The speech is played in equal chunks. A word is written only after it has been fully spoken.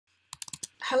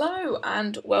Hello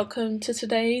and welcome to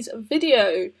today's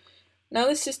video. Now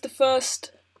this is the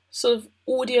first sort of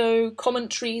audio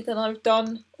commentary that I've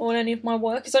done on any of my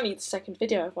work. It's only the second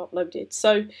video I've uploaded,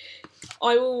 so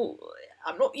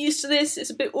I'm not used to this. It's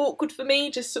a bit awkward for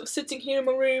me, just sort of sitting here in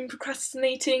my room,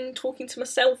 procrastinating, talking to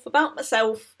myself about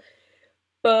myself.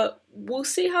 But we'll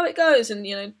see how it goes, and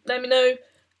let me know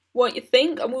what you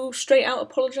think. I will straight out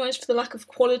apologise for the lack of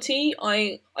quality.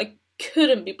 I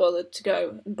couldn't be bothered to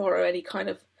go and borrow any kind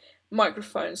of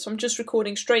microphone, so I'm just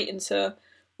recording straight into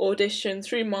Audition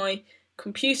through my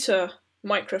computer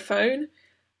microphone.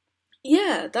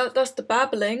 Yeah, that's the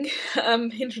babbling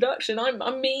introduction.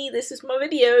 I'm me, this is my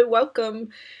video, welcome.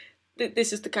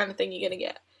 This is the kind of thing you're gonna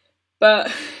get.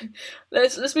 But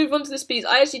let's move on to this piece.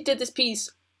 I actually did this piece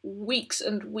weeks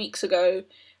and weeks ago,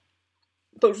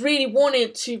 but really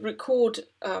wanted to record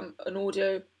an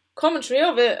audio commentary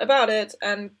about it,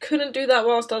 and couldn't do that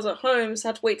whilst I was at home, so I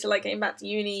had to wait till I came back to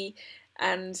uni,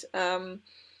 and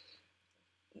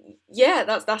yeah,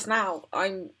 that's now.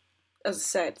 I'm, as I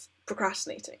said,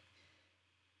 procrastinating.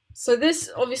 So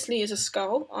this obviously is a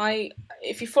skull.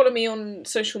 If you follow me on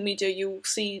social media, you'll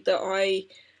see that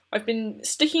I've been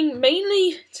sticking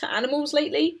mainly to animals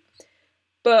lately,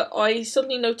 but I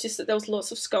suddenly noticed that there was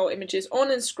lots of skull images on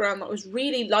Instagram that I was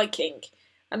really liking,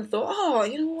 and I thought, oh,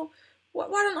 you know what,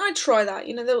 why don't I try that?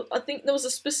 I think there was a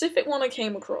specific one I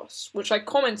came across, which I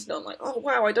commented on, like, oh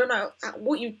wow, I don't know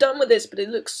what you've done with this, but it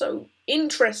looks so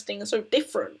interesting and so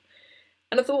different.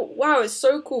 And I thought, wow, it's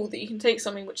so cool that you can take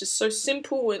something which is so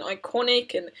simple and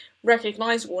iconic and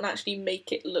recognisable and actually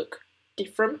make it look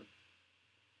different.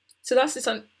 So that's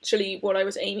essentially what I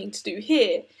was aiming to do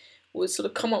here, was sort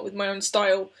of come up with my own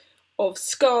style of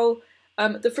skull.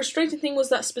 The frustrating thing was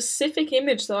that specific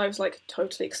image that I was like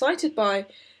totally excited by,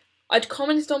 I'd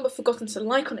commented on but forgotten to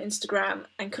like on Instagram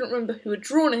and couldn't remember who had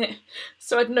drawn it,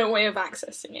 so I had no way of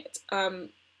accessing it,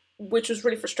 which was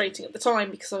really frustrating at the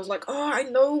time because I was like, oh, I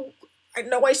know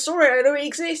I saw it, I know it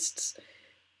exists.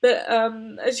 But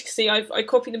as you can see, I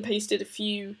copied and pasted a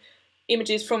few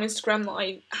images from Instagram that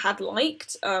I had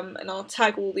liked, and I'll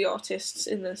tag all the artists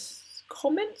in this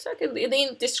comment, in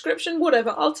the description,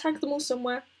 whatever, I'll tag them all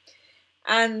somewhere.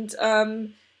 And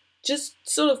just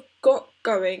sort of got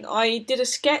going. I did a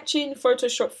sketch in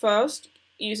Photoshop first,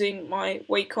 using my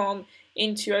Wacom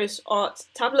Intuos Art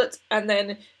tablet, and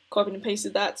then copied and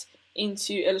pasted that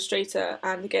into Illustrator,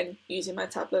 and again, using my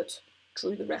tablet,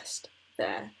 drew the rest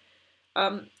there.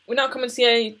 We're now coming to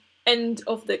the end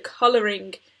of the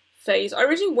colouring phase. I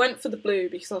originally went for the blue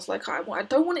because I was like, I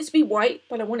don't want it to be white,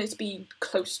 but I want it to be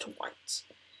close to white.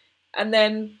 And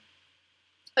then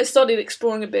I started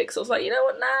exploring a bit because I was like, you know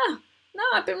what, nah,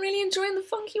 I've been really enjoying the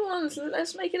funky ones,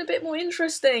 let's make it a bit more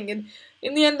interesting. And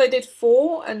in the end I did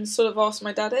 4 and sort of asked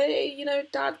my dad, hey,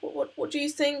 Dad, what do you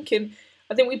think? And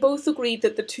I think we both agreed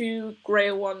that the 2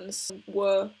 greyer ones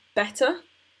were better,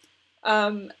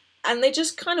 and they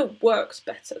just kind of worked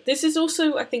better. This is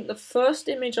also, I think, the first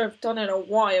image I've done in a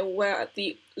while where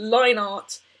the line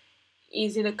art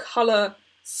is in a colour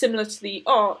similar to the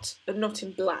art and not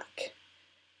in black.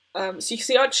 So you can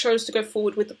see I chose to go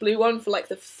forward with the blue one for like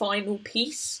the final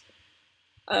piece.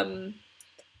 I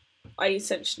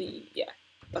essentially, yeah,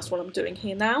 that's what I'm doing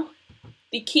here now.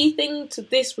 The key thing to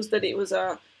this was that it was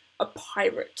a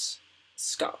pirate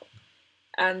skull.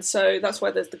 And so that's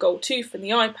why there's the gold tooth and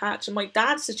the eye patch, and my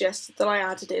dad suggested that I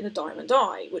added in a diamond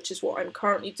eye, which is what I'm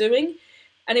currently doing.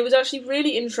 And it was actually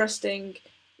really interesting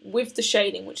with the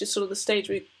shading, which is sort of the stage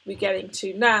we're getting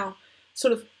to now,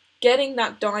 sort of getting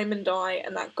that diamond eye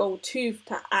and that gold tooth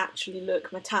to actually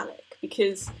look metallic,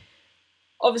 because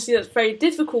obviously that's very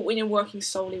difficult when you're working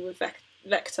solely with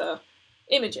vector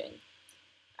imaging.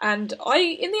 And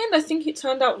in the end, I think it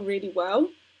turned out really well.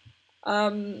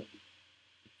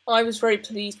 I was very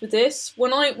pleased with this.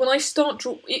 Whenever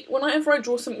I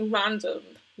draw something random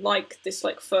like this,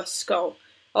 like first skull,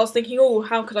 I was thinking, oh,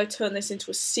 how could I turn this into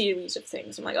a series of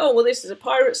things? I'm like, oh, well, this is a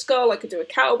pirate skull. I could do a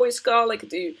cowboy skull. I could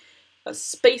do a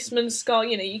spaceman skull.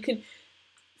 You can,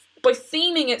 by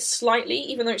theming it slightly,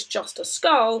 even though it's just a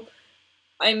skull,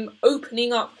 I'm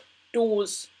opening up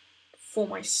doors for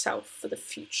myself for the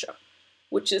future,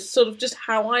 which is sort of just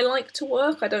how I like to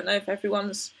work. I don't know if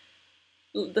everyone's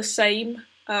the same.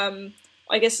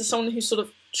 I guess as someone who's sort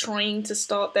of trying to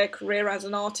start their career as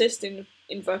an artist, in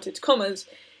inverted commas,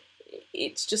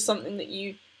 it's just something that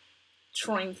you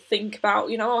try and think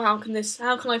about, oh, how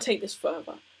can I take this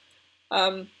further?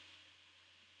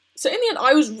 So in the end,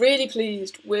 I was really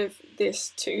pleased with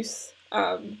this tooth.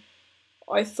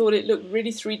 I thought it looked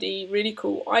really 3D, really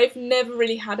cool. I've never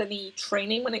really had any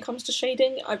training when it comes to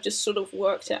shading. I've just sort of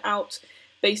worked it out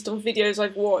based on videos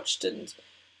I've watched and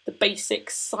the basic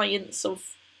science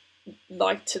of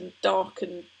light and dark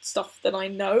and stuff that I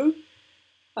know.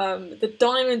 The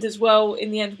diamond as well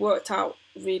in the end worked out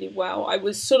really well. I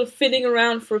was sort of fiddling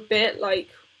around for a bit, like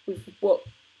with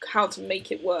how to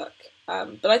make it work,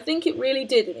 but I think it really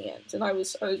did in the end, and I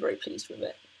was very pleased with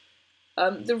it.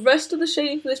 The rest of the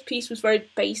shading for this piece was very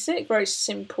basic, very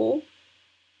simple,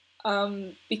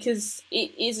 because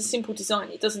it is a simple design.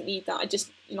 It doesn't need that.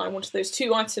 I wanted those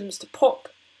two items to pop,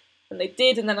 and they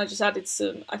did, and then I just added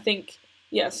some,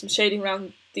 some shading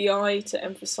around the eye to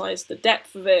emphasise the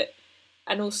depth of it,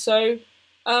 and also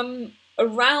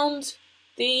around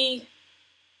the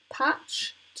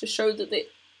patch to show that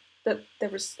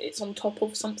it's on top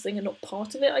of something and not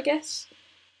part of it, I guess.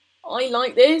 I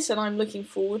like this, and I'm looking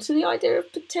forward to the idea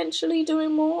of potentially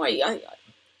doing more.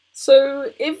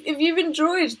 So if you've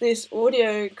enjoyed this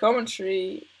audio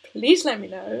commentary, please let me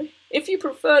know. If you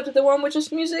preferred the one with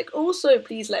just music, also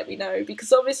please let me know,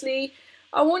 because obviously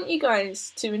I want you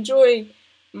guys to enjoy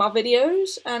my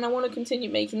videos, and I want to continue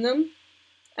making them,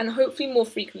 and hopefully more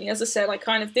frequently. As I said,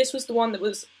 this was the one that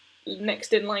was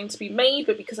next in line to be made,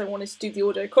 but because I wanted to do the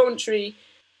audio commentary,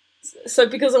 I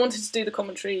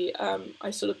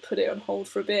sort of put it on hold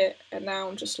for a bit, and now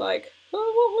I'm just like,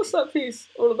 oh, what's that piece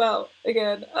all about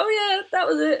again? Oh yeah, that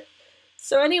was it.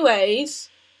 So anyways,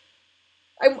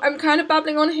 I'm kind of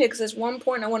babbling on here because there's one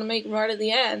point I want to make right at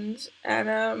the end, and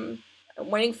I'm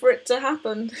waiting for it to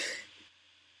happen.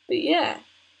 But yeah,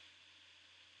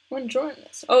 I'm enjoying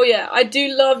this. Oh yeah, I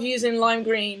do love using lime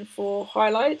green for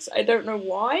highlights. I don't know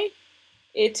why.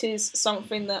 It is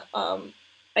something that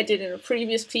I did in a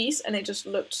previous piece, and it just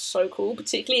looked so cool,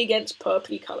 particularly against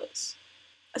purpley colours.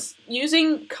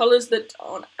 Using colours that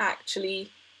aren't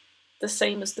actually the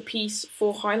same as the piece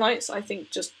for highlights, I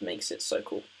think just makes it so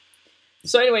cool.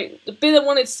 So anyway, the bit I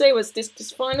wanted to say was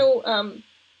this final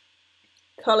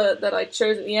colour that I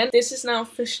chose at the end. This is now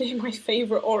officially my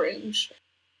favourite orange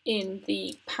in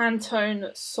the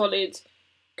Pantone Solid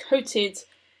Coated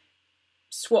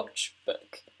swatch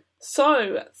book.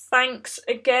 So, thanks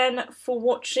again for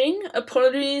watching.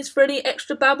 Apologies for any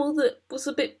extra babble that was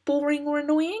a bit boring or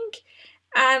annoying,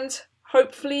 and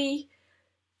hopefully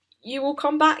you will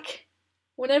come back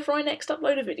whenever I next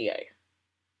upload a video.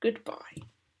 Goodbye.